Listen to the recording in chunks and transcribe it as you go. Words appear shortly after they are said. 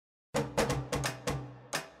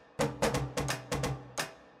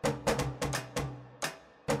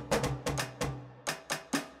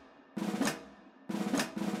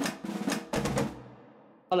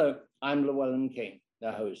Hello, I'm Llewellyn King, the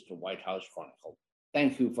host of White House Chronicle.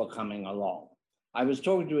 Thank you for coming along. I was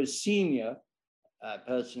talking to a senior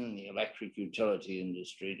person in the electric utility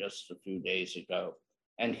industry just a few days ago,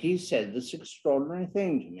 and he said this extraordinary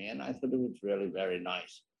thing to me, and I thought it was really very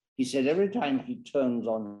nice. He said every time he turns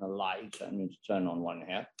on a light, I mean to turn on one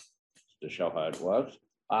here to show how it works,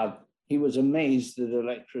 he was amazed at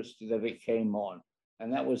electricity that it came on,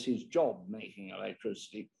 and that was his job, making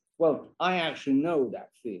electricity. Well, I actually know that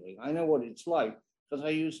feeling. I know what it's like because I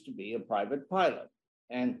used to be a private pilot.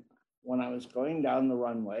 And when I was going down the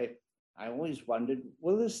runway, I always wondered,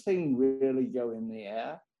 will this thing really go in the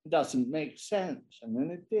air? It doesn't make sense. And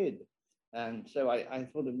then it did. And so I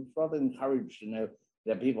thought it was rather encouraged to know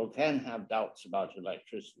that people can have doubts about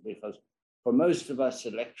electricity, because for most of us,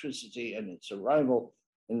 electricity and its arrival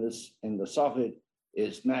in the socket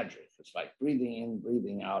is magic. It's like breathing in,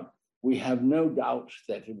 breathing out. We have no doubt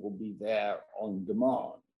that it will be there on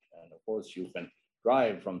demand. And of course, you can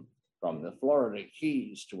drive from the Florida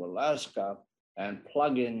Keys to Alaska and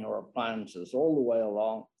plug in your appliances all the way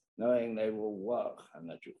along, knowing they will work and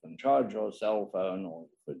that you can charge your cell phone, or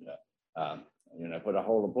you could, put a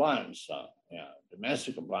whole appliance,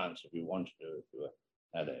 domestic appliance if you want to do it, if you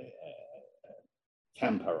had a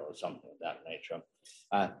camper or something of that nature.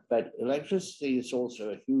 But electricity is also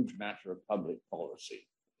a huge matter of public policy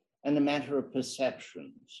and a matter of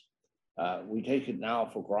perceptions. We take it now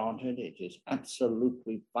for granted. It is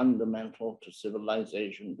absolutely fundamental to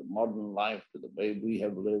civilization, to modern life, to the way we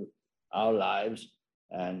have lived our lives,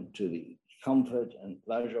 and to the comfort and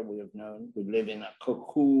pleasure we have known. We live in a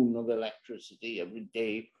cocoon of electricity. Every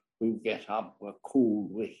day we get up, we're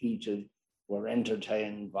cooled, we're heated, we're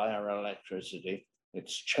entertained via electricity.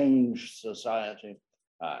 It's changed society.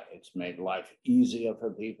 It's made life easier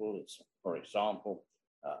for people. It's, for example,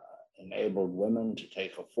 enabled women to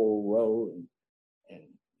take a full role in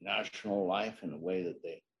national life in a way that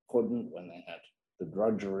they couldn't when they had the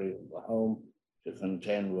drudgery of the home to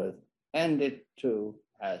contend with. And it too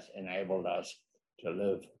has enabled us to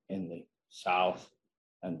live in the South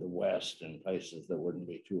and the West in places that wouldn't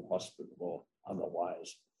be too hospitable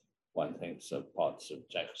otherwise. One thinks of parts of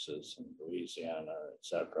Texas and Louisiana,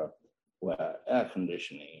 etc., where air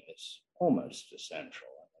conditioning is almost essential.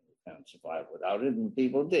 Can't survive without it, and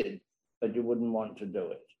people did, but you wouldn't want to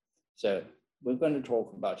do it. So we're going to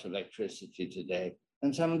talk about electricity today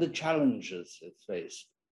and some of the challenges it's faced,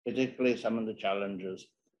 particularly some of the challenges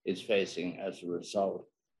it's facing as a result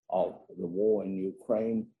of the war in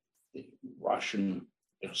Ukraine, the Russian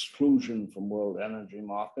exclusion from world energy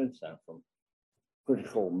markets and from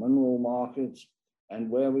critical mineral markets,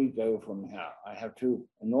 and where we go from here. I have two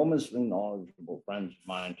enormously knowledgeable friends of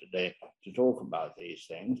mine today to talk about these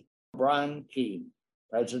things. Brian Keene,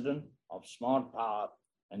 president of Smart Power,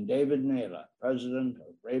 and David Naylor, president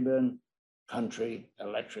of Rayburn Country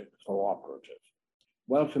Electric Cooperative.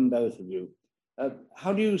 Welcome, both of you.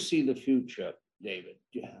 How do you see the future, David?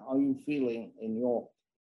 Are you feeling in your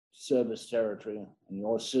service territory and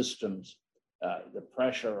your systems the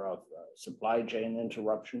pressure of supply chain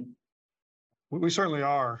interruption? We certainly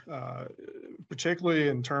are, particularly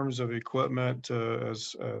in terms of equipment.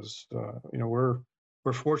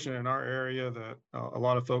 We're fortunate in our area that a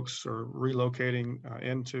lot of folks are relocating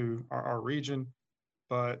into our region,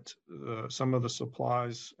 but some of the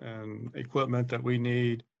supplies and equipment that we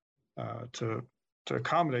need to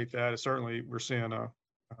accommodate that is certainly we're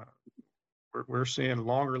seeing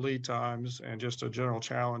longer lead times and just a general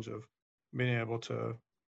challenge of being able to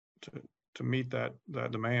meet that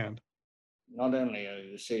demand. Not only are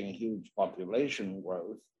you seeing huge population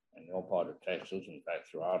growth in your part of Texas, in fact,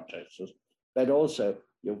 throughout Texas, but also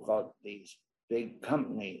you've got these big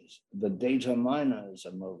companies. The data miners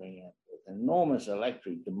are moving in with enormous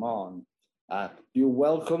electric demand. Do you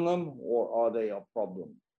welcome them, or are they a problem?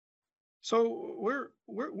 So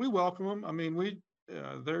we welcome them. I mean,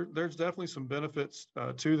 there's definitely some benefits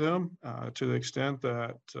to them to the extent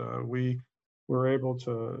that we were able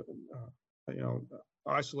to,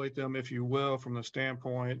 isolate them, if you will, from the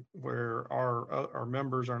standpoint where our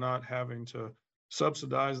members are not having to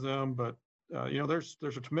subsidize them, but there's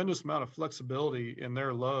a tremendous amount of flexibility in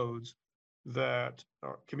their loads that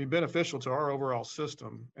can be beneficial to our overall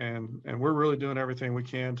system, and we're really doing everything we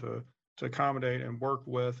can to accommodate and work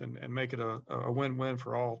with and make it a win-win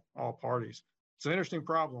for all parties. It's an interesting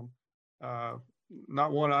problem,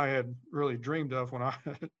 not one I had really dreamed of when I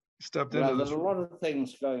stepped into this. There's a lot of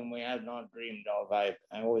things going we had not dreamed of. I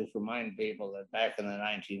always remind people that back in the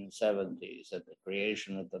 1970s, at the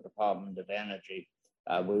creation of the Department of Energy,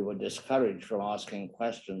 we were discouraged from asking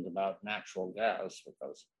questions about natural gas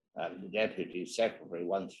because the deputy secretary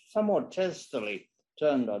once somewhat testily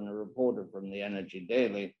turned on a reporter from the Energy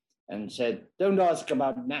Daily and said, "Don't ask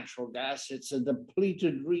about natural gas, it's a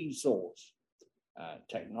depleted resource."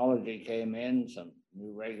 Technology came in, some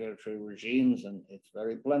new regulatory regimes, and it's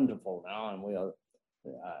very plentiful now, and we are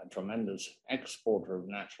a tremendous exporter of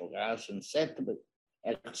natural gas and set to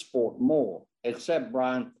export more. Except,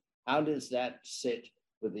 Brian, how does that sit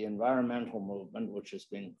with the environmental movement, which has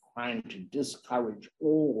been trying to discourage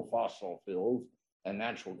all fossil fuels, and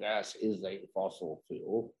natural gas is a fossil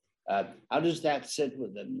fuel? How does that sit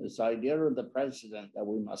with them? This idea of the president that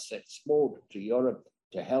we must export to Europe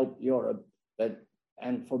to help Europe,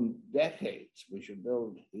 and for decades we should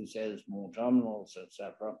build, he says, more terminals,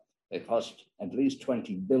 etc. They cost at least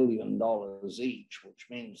 $20 billion each, which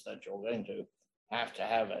means that you're going to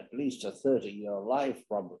have at least a 30-year life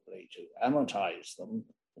probably to amortize them,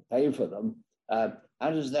 to pay for them.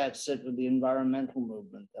 How does that sit with the environmental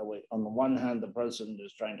movement? That we, on the one hand, the president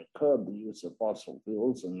is trying to curb the use of fossil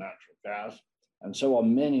fuels and natural gas, and so are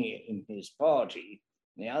many in his party.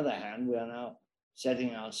 On the other hand, we are now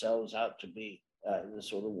setting ourselves out to be the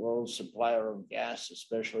sort of world supplier of gas,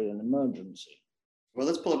 especially in emergency. Well,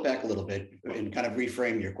 let's pull it back a little bit and kind of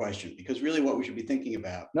reframe your question, because really what we should be thinking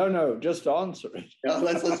about. No, just answer it. No,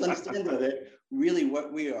 let's understand with it. Really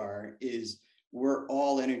what we are is we're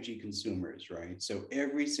all energy consumers, right? So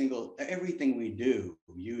everything we do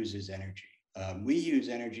uses energy. We use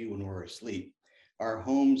energy when we're asleep. Our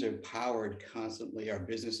homes are powered constantly. Our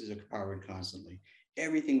businesses are powered constantly.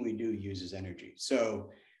 Everything we do uses energy. So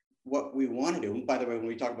what we want to do, and by the way, when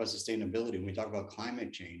we talk about sustainability, when we talk about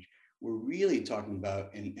climate change, we're really talking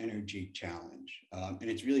about an energy challenge. And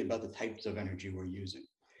it's really about the types of energy we're using.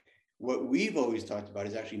 What we've always talked about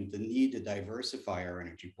is actually the need to diversify our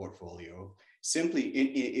energy portfolio, simply,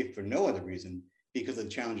 if for no other reason, because of the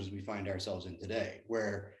challenges we find ourselves in today,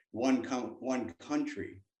 where one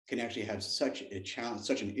country can actually have such a challenge,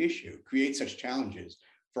 such an issue, create such challenges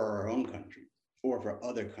for our own country or for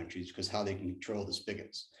other countries, because how they can control the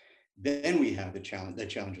spigots. Then we have the challenge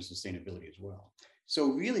of sustainability as well. So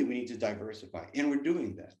really we need to diversify, and we're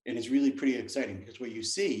doing that. And it's really pretty exciting, because what you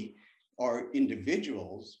see are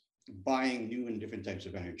individuals buying new and different types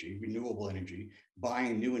of energy, renewable energy,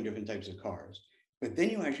 buying new and different types of cars. But then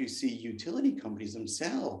you actually see utility companies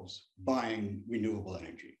themselves buying renewable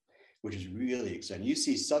energy, which is really exciting. You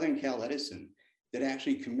see Southern Cal Edison that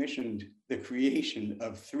actually commissioned the creation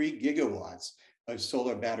of 3 gigawatts of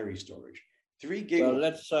solar battery storage. 3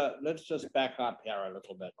 gigawatts. Well, let's just back up here a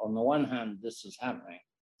little bit. On the one hand, this is happening.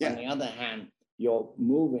 Yeah. On the other hand, you're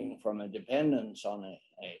moving from a dependence on a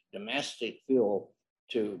domestic fuel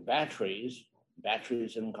to batteries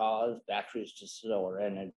in cars, batteries to store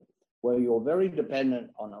energy, where you're very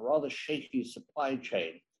dependent on a rather shaky supply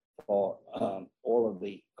chain for all of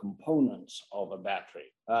the components of a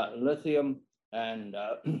battery. Lithium and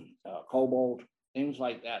cobalt, things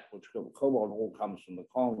like that, which cobalt all comes from the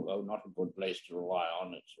Congo, not a good place to rely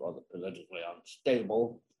on. It's rather politically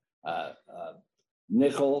unstable.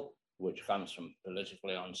 Nickel, which comes from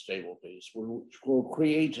politically unstable place, which will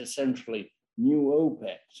create essentially new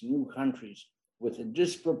OPECs, new countries with a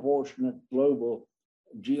disproportionate global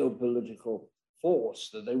geopolitical force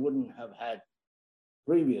that they wouldn't have had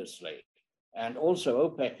previously. And also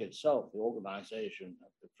OPEC itself, the Organization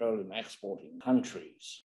of Petroleum Exporting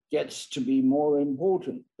Countries, gets to be more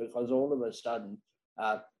important, because all of a sudden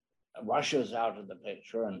Russia's out of the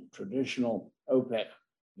picture, and traditional OPEC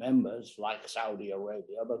members like Saudi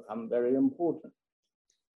Arabia become very important.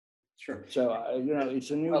 Sure. So it's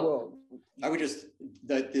a new world. I would just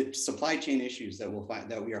the supply chain issues that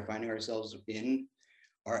we are finding ourselves in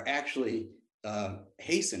are actually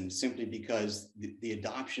hastened simply because the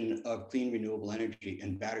adoption of clean renewable energy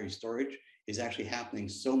and battery storage is actually happening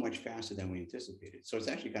so much faster than we anticipated. So it's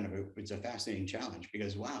actually it's a fascinating challenge,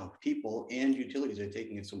 because wow, people and utilities are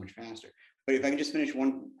taking it so much faster. But if I can just finish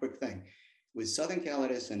one quick thing, with Southern Cal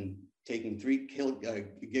Edison taking 3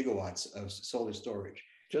 gigawatts of solar storage.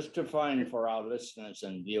 Just define for our listeners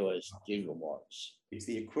and viewers gigawatts. It's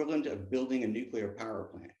the equivalent of building a nuclear power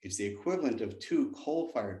plant. It's the equivalent of 2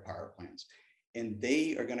 coal-fired power plants. And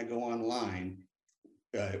they are going to go online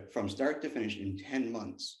from start to finish in 10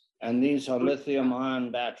 months. And these are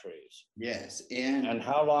lithium-ion batteries. Yes. And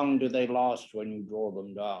how long do they last when you draw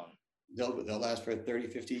them down? They'll last for 30,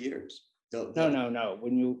 50 years. No.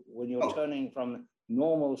 When you're turning from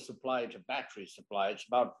normal supply to battery supply, it's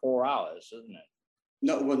about 4 hours, isn't it?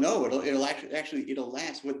 No, it'll actually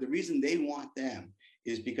last. What the reason they want them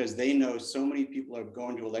is because they know so many people are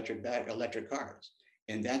going to electric cars,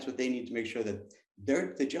 and that's what they need to make sure that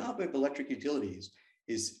the job of electric utilities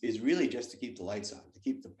is really just to keep the lights on, to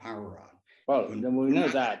keep the power on. Well, then we know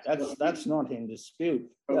that. That's not in dispute.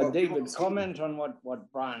 David, comment on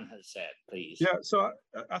what Brian has said, please. Yeah, so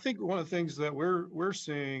I think one of the things that we're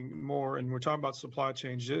seeing more, and we're talking about supply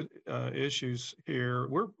chain issues here,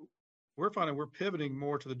 we're finding we're pivoting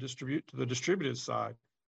more to the distributed side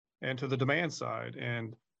and to the demand side.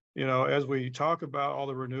 And as we talk about all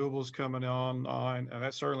the renewables coming online, and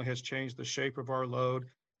that certainly has changed the shape of our load.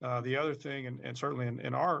 The other thing, and certainly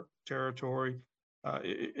in our territory,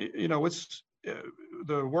 it's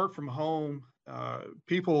the work from home.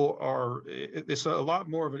 People it's a lot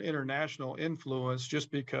more of an international influence,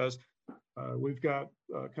 just because we've got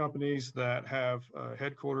companies that have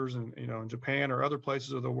headquarters in Japan or other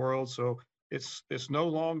places of the world. So it's no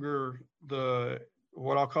longer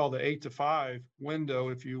what I'll call the 8 to 5 window,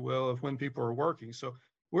 if you will, of when people are working. So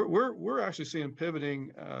we're actually seeing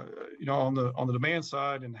pivoting, on the demand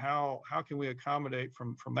side, and how can we accommodate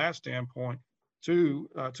from that standpoint. To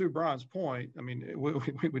Brian's point, I mean, we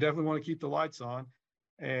definitely want to keep the lights on,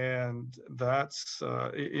 and that's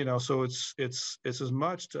so it's as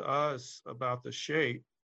much to us about the shape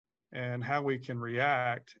and how we can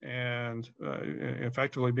react, and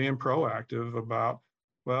effectively being proactive about,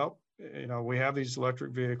 well, we have these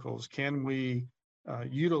electric vehicles. Can we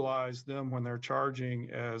utilize them when they're charging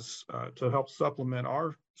as to help supplement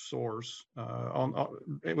our source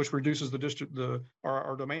which reduces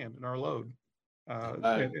our demand and our load,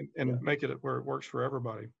 and make it where it works for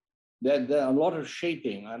everybody. There are a lot of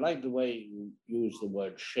shaping. I like the way you use the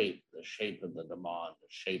word shape, the shape of the demand, the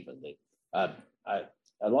shape of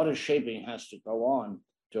a lot of shaping has to go on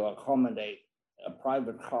to accommodate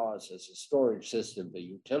private cars as a storage system for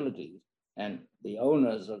utilities, and the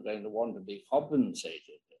owners are going to want to be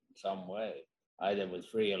compensated in some way, either with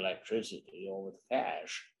free electricity or with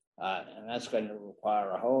cash. And that's going to require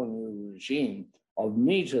a whole new regime of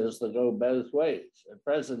meters that go both ways. At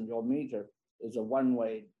present, your meter is a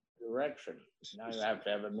one-way direction. Now you have to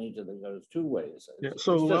have a meter that goes two ways. Yeah.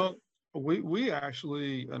 So we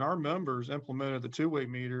actually, and our members implemented the two-way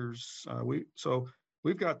meters.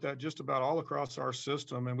 We've got that just about all across our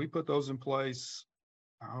system, and we put those in place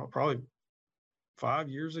probably 5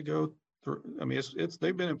 years ago. I mean,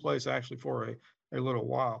 they've been in place actually for a little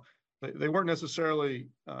while. They weren't necessarily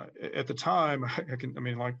at the time.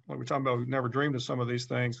 Like we're talking about, we never dreamed of some of these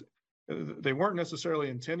things. They weren't necessarily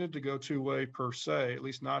intended to go two-way per se, at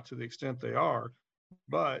least not to the extent they are.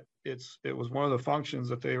 But it was one of the functions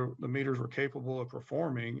that the meters were capable of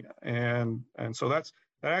performing, and so that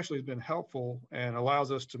actually has been helpful and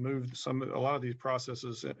allows us to move a lot of these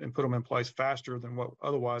processes and put them in place faster than what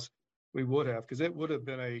otherwise we would have, because it would have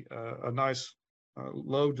been a nice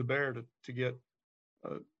load to bear to get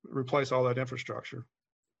replace all that infrastructure.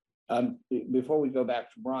 Before we go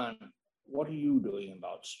back to Brian, what are you doing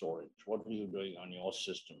about storage? What are you doing on your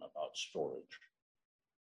system about storage?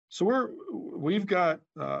 So we've got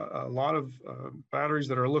a lot of batteries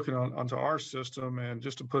that are looking onto our system, and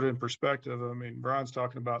just to put it in perspective, I mean, Brian's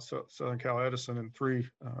talking about Southern Cal Edison and 3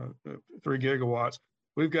 gigawatts.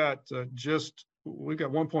 We've got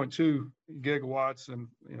 1.2 gigawatts, and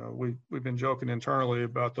we've been joking internally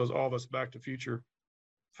about all of us Back to Future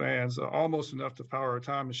fans, almost enough to power a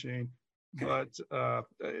time machine. But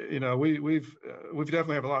we've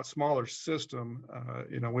definitely have a lot smaller system.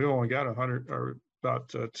 We only got 100 or about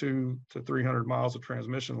 200 to 300 miles of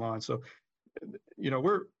transmission line. So,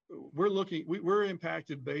 we're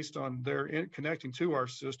impacted based on their connecting to our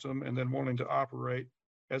system and then wanting to operate,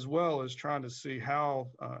 as well as trying to see how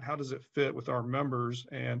does it fit with our members.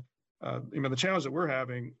 And the challenge that we're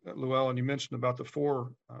having, Llewellyn, you mentioned about the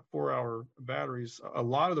 4-hour batteries. A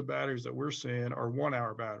lot of the batteries that we're seeing are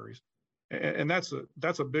 1-hour batteries, and that's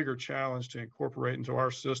a bigger challenge to incorporate into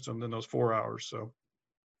our system than those 4 hours. So.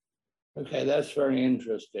 Okay, that's very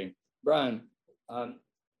interesting. Brian,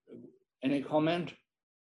 any comment?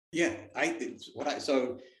 Yeah,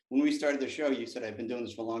 so when we started the show, you said I've been doing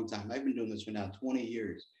this for a long time. I've been doing this for now 20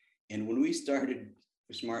 years. And when we started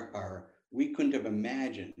Smart Power, we couldn't have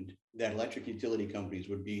imagined that electric utility companies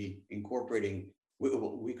would be incorporating,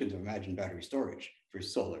 we couldn't have imagined battery storage for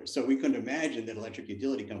solar. So we couldn't imagine that electric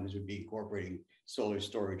utility companies would be incorporating solar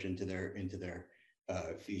storage into their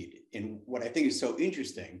feed. And what I think is so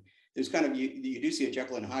interesting, there's kind of, you do see a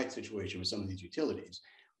Jekyll and Hyde situation with some of these utilities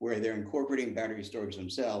where they're incorporating battery storage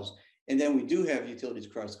themselves. And then we do have utilities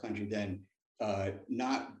across the country then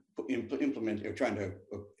not implement or trying to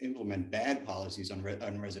implement bad policies on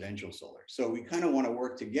residential solar. So we kind of want to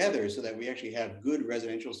work together so that we actually have good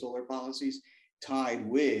residential solar policies tied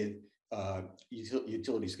with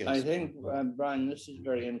utility scale. I think, Brian, this is a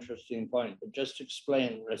very interesting point, but just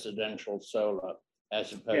explain residential solar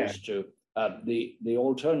as opposed to the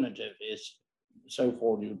alternative is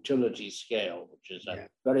so-called utility scale, which is a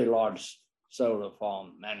very large solar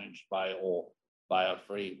farm managed by a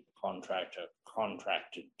free contractor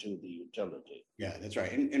contracted to the utility. Yeah, that's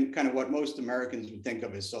right. And kind of what most Americans would think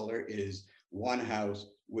of as solar is one house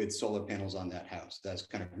with solar panels on that house. That's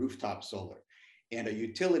kind of rooftop solar. And a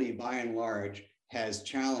utility, by and large, has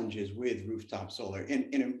challenges with rooftop solar.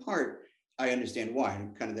 And in part, I understand why,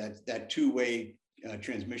 and kind of that two-way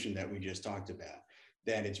transmission that we just talked about,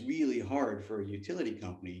 that it's really hard for a utility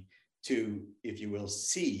company to, if you will,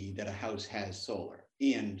 see that a house has solar.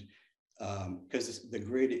 And because the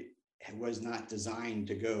grid was not designed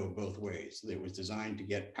to go both ways. It was designed to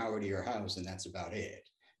get power to your house, and that's about it.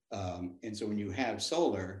 And so when you have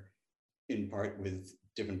solar, in part with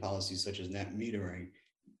different policies such as net metering,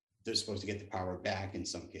 they're supposed to get the power back in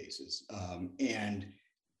some cases. And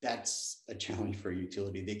that's a challenge for a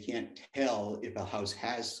utility. They can't tell if a house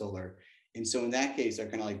has solar. And so in that case, they're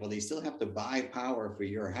kind of like, well, they still have to buy power for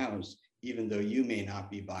your house, even though you may not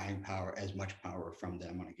be buying as much power from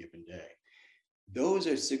them on a given day. Those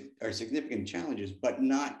are significant challenges, but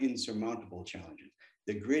not insurmountable challenges.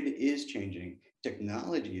 The grid is changing,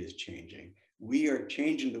 technology is changing. We are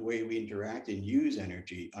changing the way we interact and use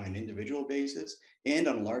energy on an individual basis and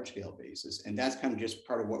on a large scale basis. And that's kind of just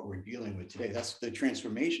part of what we're dealing with today. That's the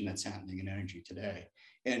transformation that's happening in energy today.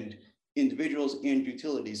 And individuals and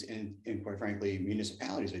utilities and quite frankly,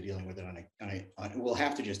 municipalities are dealing with it we'll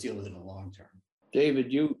have to just deal with it in the long term.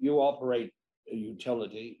 David, you operate a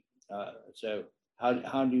utility. So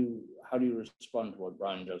how do you respond to what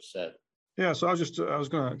Brian just said? Yeah, so I was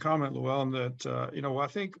going to comment, Llewellyn, that I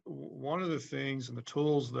think one of the things and the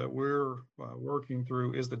tools that we're working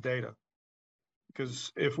through is the data,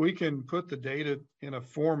 because if we can put the data in a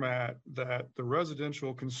format that the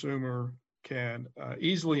residential consumer can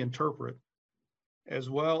easily interpret, as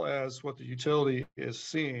well as what the utility is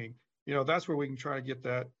seeing, that's where we can try to get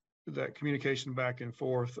that communication back and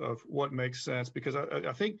forth of what makes sense. Because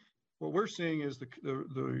I think what we're seeing is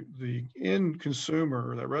the end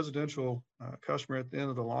consumer, that residential customer at the end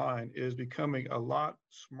of the line, is becoming a lot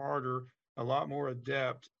smarter, a lot more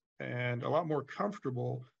adept, and a lot more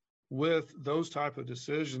comfortable with those type of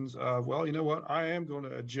decisions of, well, you know what, I am going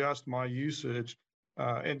to adjust my usage.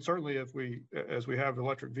 And certainly as we have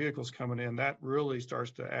electric vehicles coming in, that really starts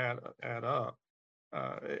to add up.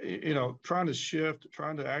 Trying to shift,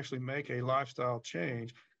 trying to actually make a lifestyle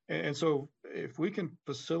change. And so if we can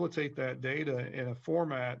facilitate that data in a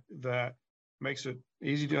format that makes it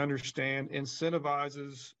easy to understand,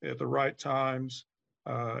 incentivizes at the right times,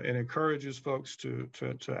 and encourages folks to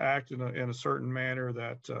act in a certain manner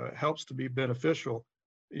that helps to be beneficial,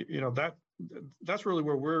 that's really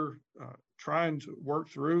where we're trying to work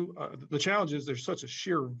through. The challenge is there's such a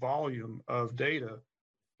sheer volume of data,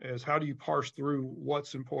 as how do you parse through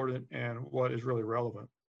what's important and what is really relevant.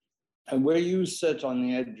 And where you sit on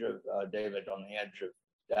the edge of, David, on the edge of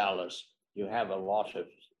Dallas, you have a lot of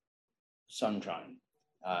sunshine.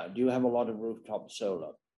 Do you have a lot of rooftop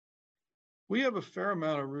solar? We have a fair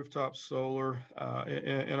amount of rooftop solar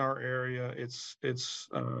in our area. It's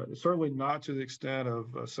certainly not to the extent of,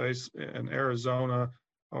 say, in Arizona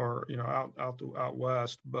or out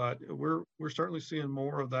west, but we're certainly seeing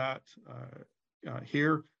more of that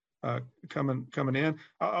here. Coming in.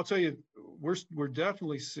 I'll tell you, we're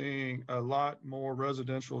definitely seeing a lot more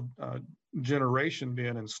residential generation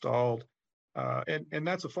being installed, and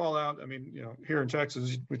that's a fallout. I mean, here in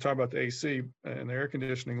Texas, we talk about the AC and the air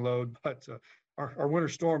conditioning load, but our winter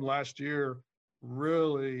storm last year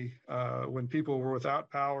really, when people were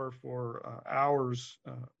without power for hours,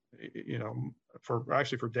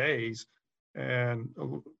 for days, and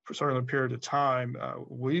for certainly a period of time,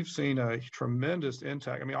 we've seen a tremendous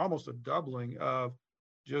impact. I mean, almost a doubling of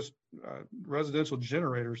just residential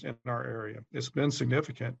generators in our area. It's been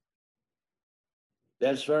significant.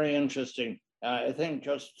 That's very interesting. I think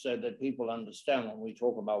just so that people understand, when we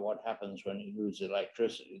talk about what happens when you lose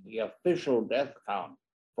electricity, the official death count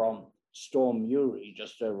from Storm Uri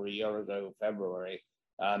just over a year ago, February,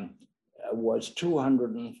 was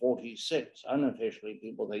 246. Unofficially,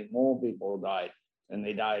 people think more people died, and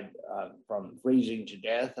they died from freezing to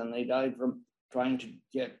death, and they died from trying to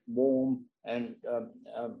get warm and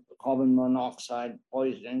carbon monoxide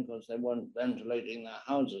poisoning because they weren't ventilating their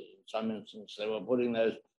houses. In some instances, they were putting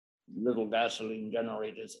those little gasoline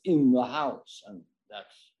generators in the house, and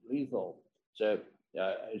that's lethal. So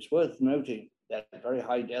it's worth noting that very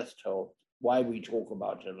high death toll, why we talk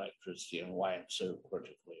about electricity and why it's so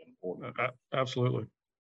critically important. Absolutely.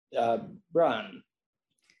 Brian.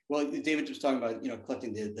 Well, David was talking about,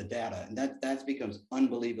 collecting the data, and that becomes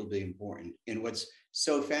unbelievably important. And what's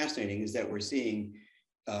so fascinating is that we're seeing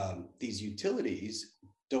these utilities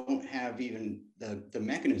don't have even the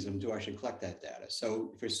mechanism to actually collect that data.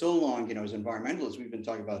 So for so long, as environmentalists, we've been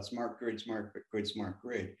talking about smart grid, smart grid, smart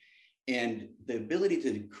grid. And the ability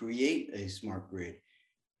to create a smart grid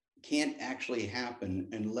can't actually happen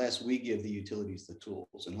unless we give the utilities the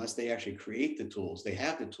tools, unless they actually create the tools. They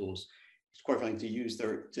have the tools, quite frankly, to use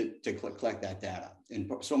to collect that data. And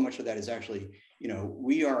so much of that is actually,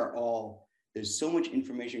 there's so much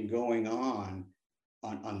information going on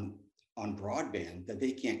broadband that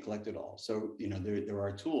they can't collect it all. So, there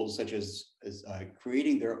are tools such as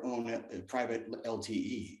creating their own private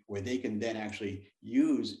LTE, where they can then actually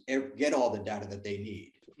get all the data that they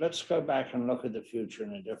need. Let's go back and look at the future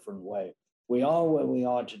in a different way. We are where we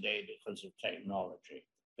are today because of technology,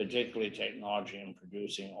 particularly technology in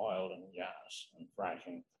producing oil and gas and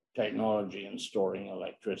fracking, technology in storing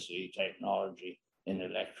electricity, technology in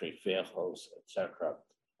electric vehicles, etc.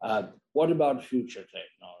 What about future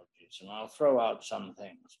technologies? And I'll throw out some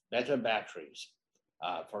things. Better batteries.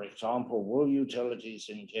 For example, will utilities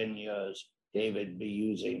in 10 years, David, be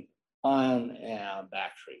using iron air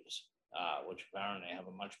batteries, which apparently have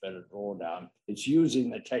a much better drawdown? It's using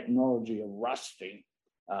the technology of rusting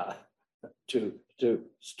to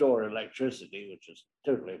store electricity, which is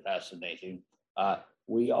totally fascinating.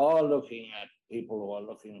 We are looking at people who are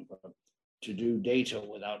looking to do data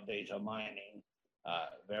without data mining,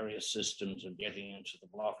 various systems of getting into the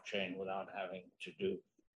blockchain without having to do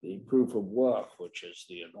the proof of work, which is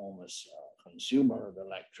the enormous consumer of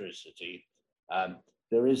electricity.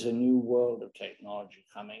 There is a new world of technology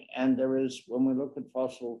coming. And there is, when we look at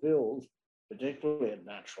fossil fuels, particularly at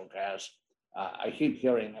natural gas, I keep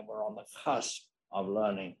hearing that we're on the cusp of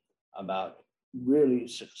learning about really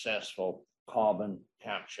successful carbon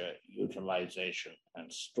capture, utilization,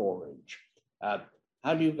 and storage.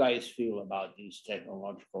 How do you guys feel about these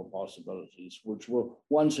technological possibilities, which will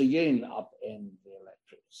once again upend the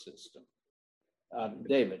electric system?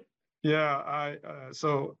 David. Yeah,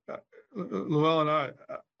 so Llewellyn,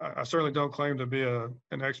 I certainly don't claim to be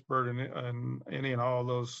an expert in any and all of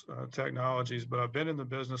those technologies, but I've been in the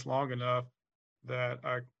business long enough that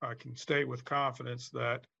I can state with confidence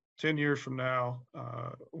that 10 years from now,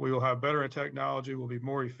 we will have better technology, we'll be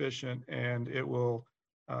more efficient, and it will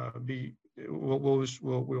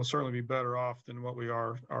we'll certainly be better off than what we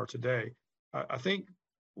are today. I think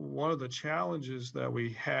one of the challenges that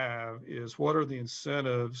we have is what are the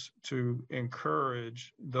incentives to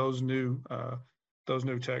encourage those new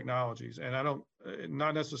technologies? And I don't,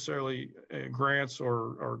 not necessarily grants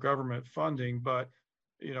or government funding, but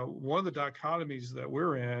one of the dichotomies that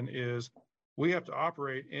we're in is we have to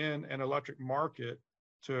operate in an electric market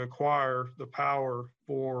to acquire the power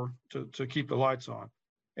to keep the lights on.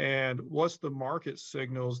 And what's the market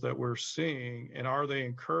signals that we're seeing, and are they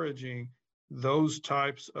encouraging those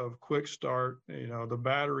types of quick start, the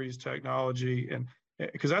batteries technology, and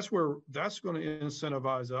because that's going to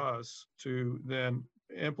incentivize us to then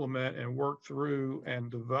implement and work through and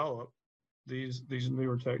develop these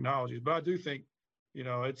newer technologies. But I do think,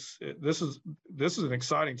 this is an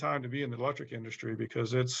exciting time to be in the electric industry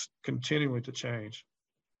because it's continuing to change.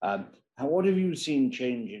 What have you seen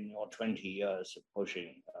change in your 20 years of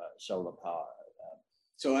pushing solar power?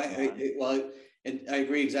 So I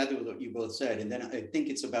agree exactly with what you both said. And then I think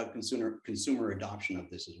it's about consumer adoption of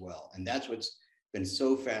this as well. And that's what's been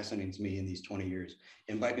so fascinating to me in these 20 years.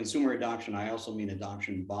 And by consumer adoption, I also mean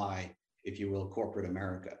adoption by, if you will, corporate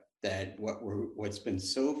America. That what's been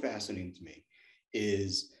so fascinating to me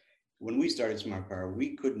is when we started Smart Power,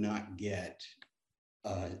 we could not get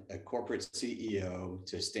a corporate CEO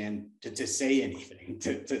to say anything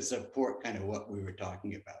to support kind of what we were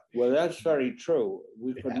talking about. Well, that's very true.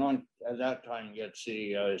 We could not at that time get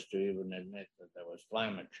CEOs to even admit that there was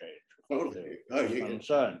climate change. Totally.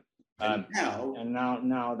 Concern. And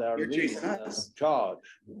now they're leading the charge.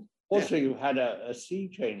 Also, you've had a sea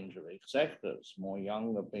change of executives, more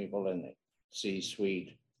younger people in the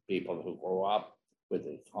C-suite, people who grew up with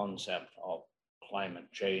the concept of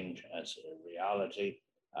climate change as a reality,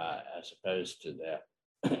 as opposed to their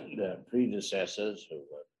predecessors who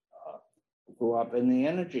grew up in the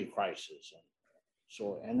energy crisis and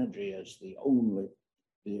saw energy as the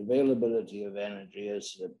availability of energy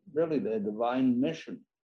as really their divine mission.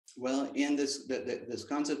 Well, and this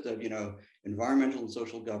concept of environmental and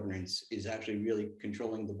social governance is actually really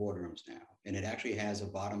controlling the boardrooms now, and it actually has a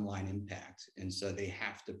bottom line impact, and so they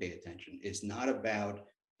have to pay attention. It's not about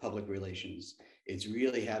public relations. It's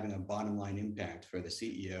really having a bottom line impact for the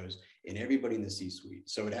CEOs and everybody in the C-suite.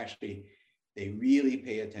 So they really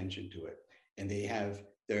pay attention to it, and they have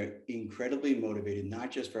they're incredibly motivated, not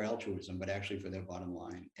just for altruism, but actually for their bottom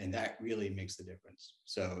line. And that really makes the difference.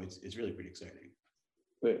 So it's really pretty exciting.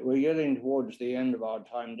 We're getting towards the end of our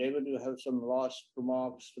time. David, do you have some last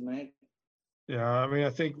remarks to make? Yeah, I mean, I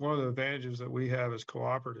think one of the advantages that we have as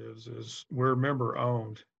cooperatives is we're member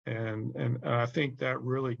owned. And I think that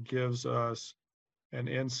really gives us an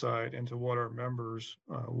insight into what our members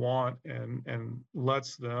want and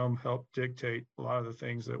lets them help dictate a lot of the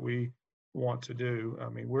things that we want to do. I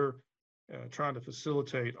mean, we're trying to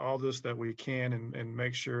facilitate all this that we can and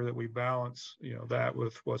make sure that we balance, that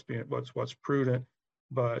with what's prudent.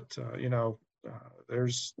 But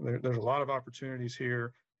there's a lot of opportunities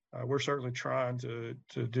here. We're certainly trying to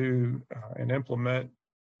do and implement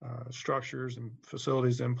structures and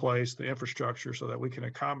facilities in place, the infrastructure, so that we can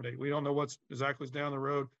accommodate. We don't know what's exactly down the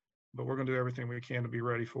road, but we're going to do everything we can to be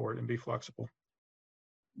ready for it and be flexible.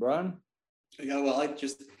 Brian? Yeah, well, I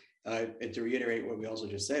just to reiterate what we also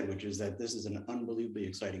just said, which is that this is an unbelievably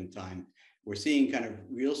exciting time. We're seeing kind of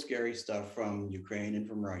real scary stuff from Ukraine and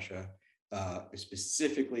from Russia,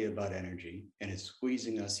 specifically about energy, and it's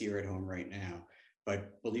squeezing us here at home right now.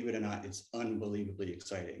 But believe it or not, it's unbelievably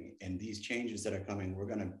exciting. And these changes that are coming,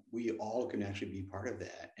 we all can actually be part of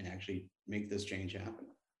that and actually make this change happen.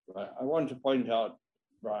 Right. I want to point out,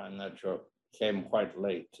 Brian, that you came quite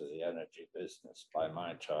late to the energy business by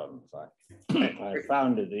my terms. I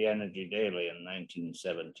founded the Energy Daily in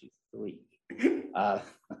 1973. I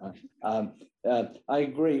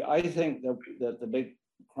agree. I think that the big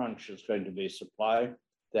crunch is going to be supply,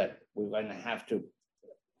 that we're going to have to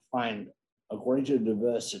find a greater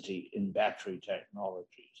diversity in battery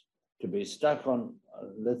technologies. To be stuck on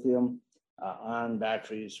lithium ion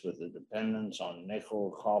batteries with the dependence on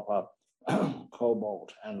nickel, copper,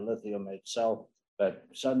 cobalt, and lithium itself, but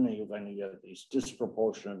suddenly you're going to get these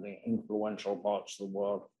disproportionately influential parts of the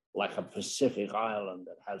world, like a Pacific island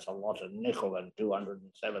that has a lot of nickel and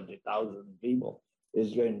 270,000 people,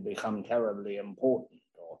 is going to become terribly important.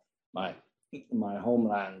 Or my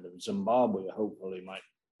homeland of Zimbabwe hopefully might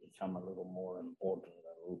become a little more important,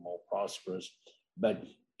 a little more prosperous, but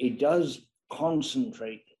it does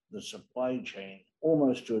concentrate the supply chain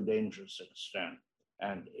almost to a dangerous extent.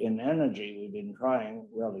 And in energy, we've been trying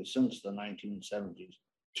really since the 1970s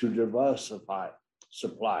to diversify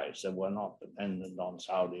supplies, so we're not dependent on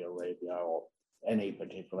Saudi Arabia or any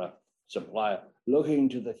particular supplier. Looking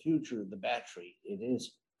to the future of the battery, it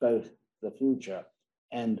is both the future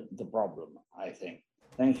and the problem, I think.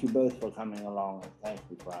 Thank you both for coming along, and thank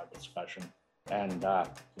you for our discussion. And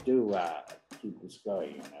do keep this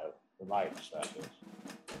going, the lights, that is.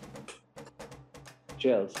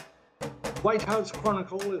 Cheers. White House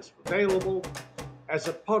Chronicle is available as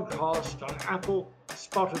a podcast on Apple,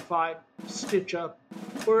 Spotify, Stitcher,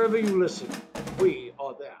 wherever you listen.